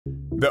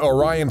The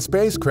Orion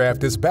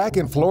spacecraft is back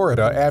in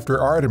Florida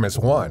after Artemis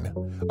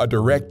 1, a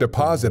direct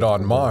deposit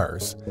on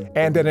Mars,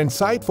 and an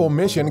insightful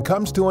mission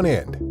comes to an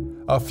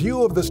end. A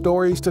few of the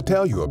stories to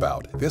tell you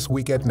about this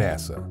week at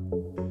NASA.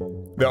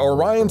 The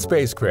Orion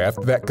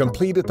spacecraft that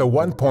completed the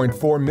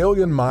 1.4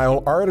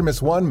 million-mile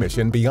Artemis 1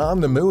 mission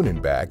beyond the Moon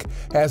and back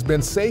has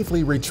been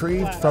safely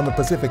retrieved from the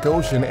Pacific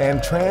Ocean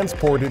and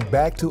transported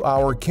back to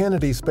our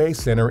Kennedy Space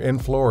Center in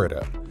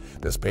Florida.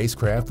 The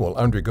spacecraft will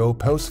undergo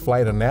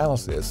post-flight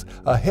analysis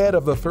ahead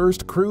of the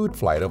first crewed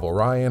flight of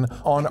Orion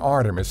on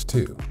Artemis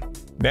 2.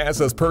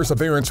 NASA's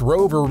Perseverance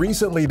rover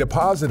recently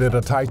deposited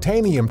a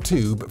titanium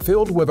tube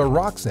filled with a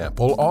rock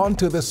sample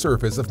onto the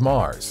surface of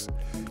Mars.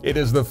 It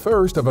is the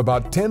first of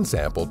about 10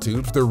 sample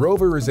tubes the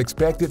rover is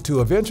expected to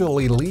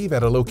eventually leave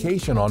at a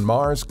location on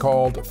Mars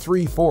called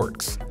Three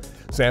Forks.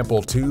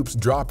 Sample tubes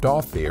dropped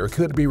off there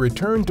could be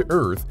returned to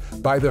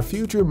Earth by the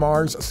future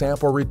Mars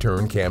Sample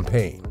Return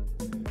Campaign.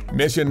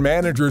 Mission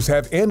managers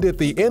have ended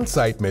the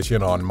InSight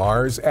mission on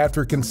Mars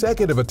after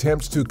consecutive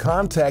attempts to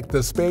contact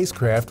the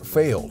spacecraft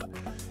failed.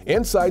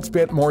 InSight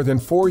spent more than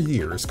 4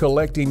 years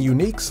collecting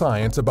unique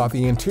science about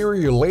the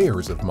interior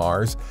layers of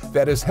Mars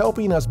that is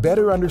helping us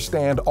better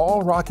understand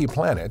all rocky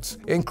planets,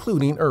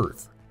 including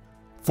Earth.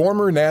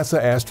 Former NASA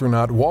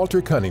astronaut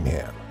Walter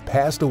Cunningham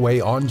passed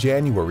away on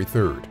January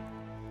 3rd.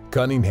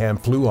 Cunningham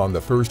flew on the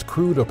first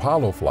crewed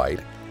Apollo flight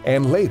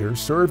and later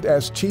served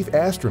as chief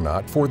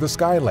astronaut for the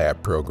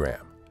Skylab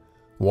program.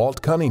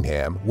 Walt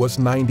Cunningham was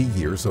 90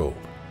 years old.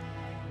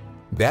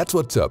 That's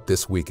what's up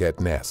this week at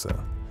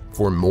NASA.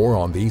 For more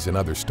on these and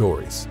other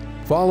stories,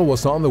 follow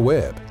us on the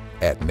web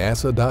at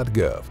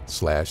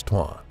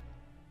nasa.gov/twan.